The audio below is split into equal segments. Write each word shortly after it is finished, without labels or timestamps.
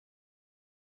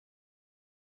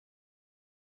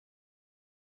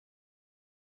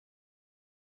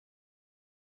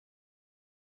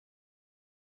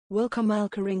Welcome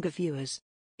Alcheringa Viewers.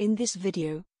 In this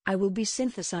video, I will be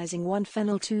synthesizing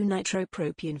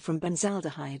 1-phenyl-2-nitropropene from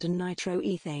benzaldehyde and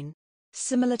nitroethane.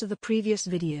 Similar to the previous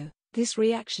video, this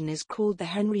reaction is called the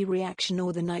Henry reaction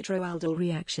or the nitroaldol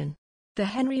reaction. The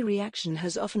Henry reaction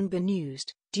has often been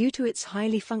used, due to its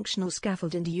highly functional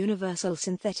scaffold and universal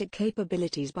synthetic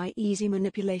capabilities by easy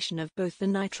manipulation of both the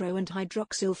nitro and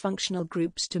hydroxyl functional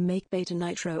groups to make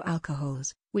beta-nitro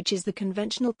alcohols, which is the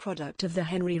conventional product of the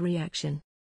Henry reaction.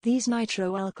 These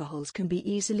nitro alcohols can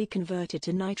be easily converted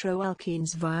to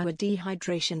nitroalkenes via a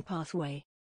dehydration pathway.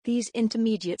 These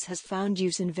intermediates has found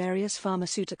use in various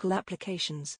pharmaceutical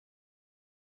applications.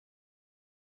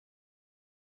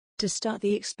 To start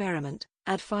the experiment,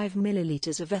 add 5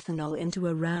 ml of ethanol into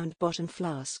a round bottom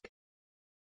flask.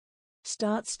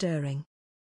 Start stirring.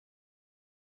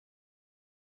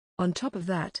 On top of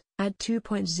that, add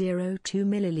 2.02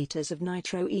 ml of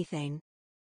nitroethane.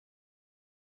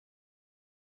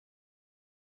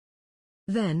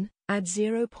 Then, add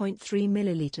 0.3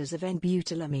 ml of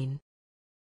N-butylamine.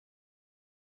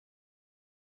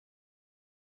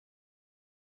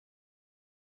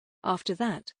 After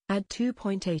that, add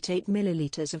 2.88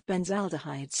 ml of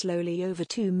benzaldehyde slowly over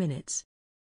 2 minutes.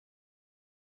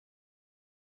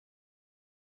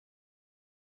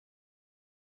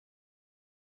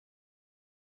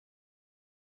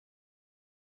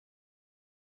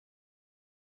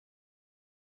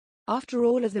 After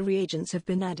all of the reagents have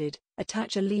been added,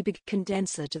 attach a Liebig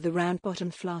condenser to the round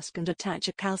bottom flask and attach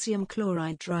a calcium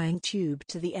chloride drying tube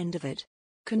to the end of it.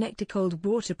 Connect a cold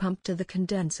water pump to the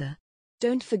condenser.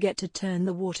 Don't forget to turn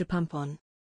the water pump on.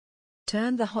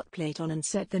 Turn the hot plate on and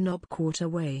set the knob quarter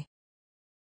way.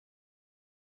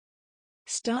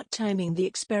 Start timing the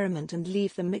experiment and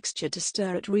leave the mixture to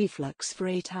stir at reflux for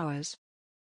 8 hours.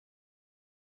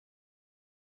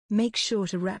 Make sure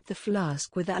to wrap the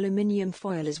flask with aluminium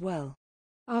foil as well.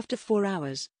 After 4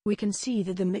 hours, we can see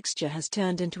that the mixture has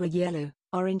turned into a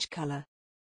yellow-orange color.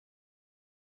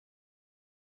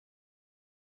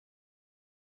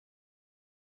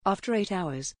 After 8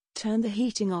 hours, turn the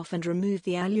heating off and remove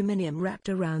the aluminium wrapped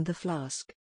around the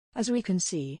flask. As we can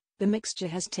see, the mixture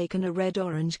has taken a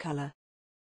red-orange color.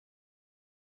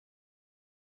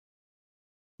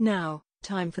 Now,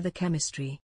 time for the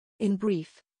chemistry. In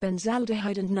brief,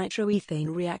 benzaldehyde and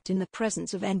nitroethane react in the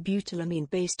presence of N-butylamine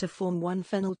base to form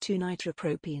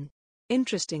 1-phenyl-2-nitropropene.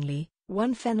 Interestingly,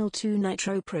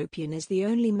 1-phenyl-2-nitropropene is the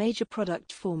only major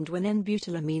product formed when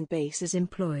N-butylamine base is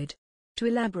employed. To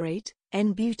elaborate,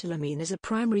 N-butylamine is a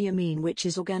primary amine which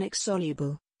is organic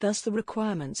soluble, thus the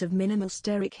requirements of minimal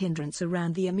steric hindrance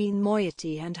around the amine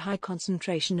moiety and high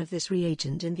concentration of this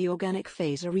reagent in the organic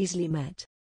phase are easily met.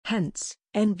 Hence,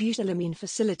 N-butylamine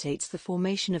facilitates the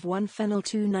formation of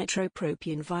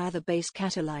 1-phenyl-2-nitropropene via the base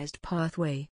catalyzed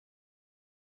pathway.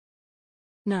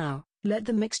 Now, let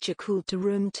the mixture cool to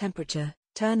room temperature,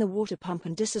 turn the water pump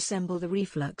and disassemble the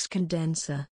reflux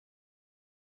condenser.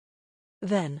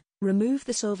 Then, remove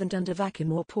the solvent under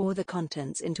vacuum or pour the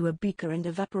contents into a beaker and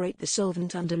evaporate the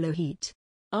solvent under low heat.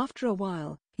 After a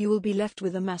while, you will be left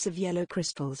with a mass of yellow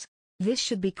crystals. This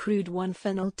should be crude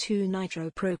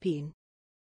 1-phenyl-2-nitropropene.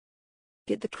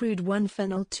 Get the crude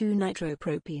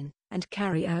 1-phenyl-2-nitropropene, and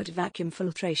carry out vacuum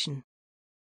filtration.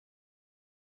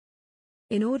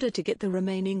 In order to get the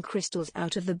remaining crystals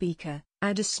out of the beaker,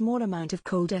 add a small amount of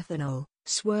cold ethanol,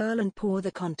 swirl and pour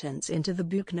the contents into the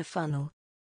Buchner funnel.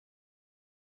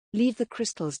 Leave the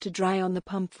crystals to dry on the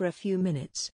pump for a few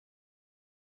minutes.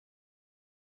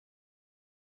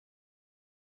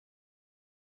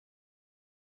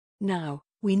 Now,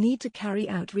 we need to carry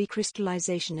out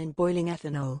recrystallization in boiling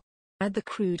ethanol. Add the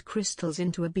crude crystals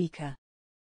into a beaker.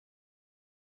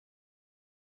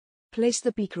 Place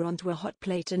the beaker onto a hot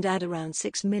plate and add around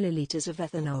 6 ml of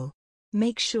ethanol.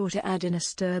 Make sure to add in a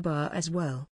stir bar as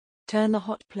well. Turn the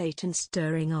hot plate and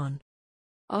stirring on.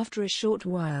 After a short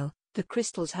while, the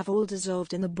crystals have all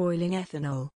dissolved in the boiling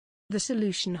ethanol. The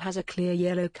solution has a clear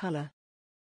yellow color.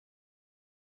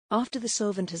 After the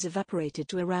solvent has evaporated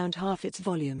to around half its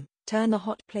volume, turn the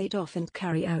hot plate off and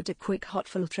carry out a quick hot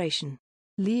filtration.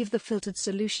 Leave the filtered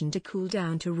solution to cool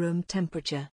down to room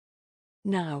temperature.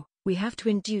 Now, we have to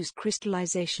induce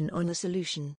crystallization on the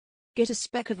solution. Get a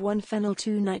speck of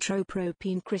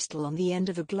 1-phenyl-2-nitropropene crystal on the end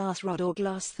of a glass rod or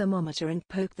glass thermometer and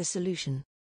poke the solution.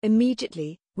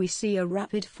 Immediately, we see a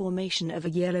rapid formation of a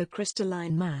yellow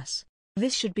crystalline mass.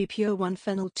 This should be pure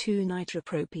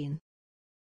 1-phenyl-2-nitropropene.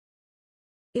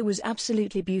 It was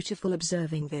absolutely beautiful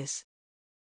observing this.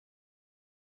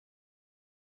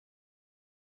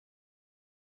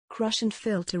 Crush and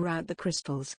filter out the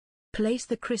crystals. Place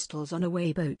the crystals on a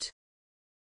weigh boat.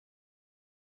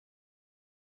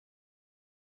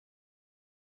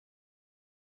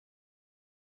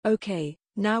 Okay,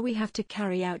 now we have to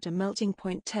carry out a melting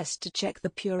point test to check the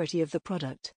purity of the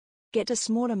product. Get a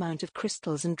small amount of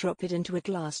crystals and drop it into a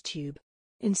glass tube.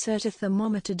 Insert a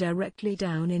thermometer directly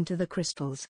down into the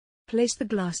crystals. Place the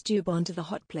glass tube onto the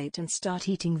hot plate and start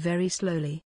heating very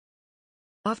slowly.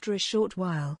 After a short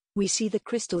while, we see the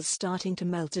crystals starting to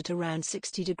melt at around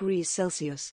 60 degrees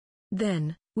Celsius.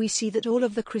 Then, we see that all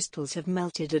of the crystals have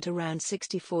melted at around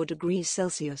 64 degrees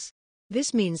Celsius.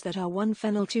 This means that our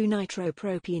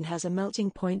 1-phenyl-2-nitropropene has a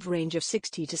melting point range of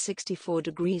 60 to 64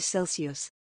 degrees Celsius.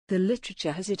 The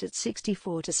literature has it at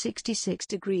 64 to 66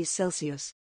 degrees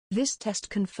Celsius. This test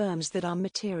confirms that our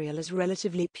material is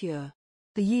relatively pure.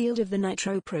 The yield of the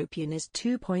nitropropene is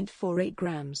 2.48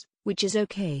 grams, which is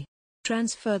okay.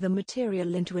 Transfer the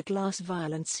material into a glass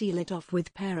vial and seal it off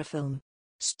with parafilm.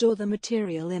 Store the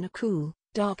material in a cool,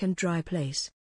 dark and dry place.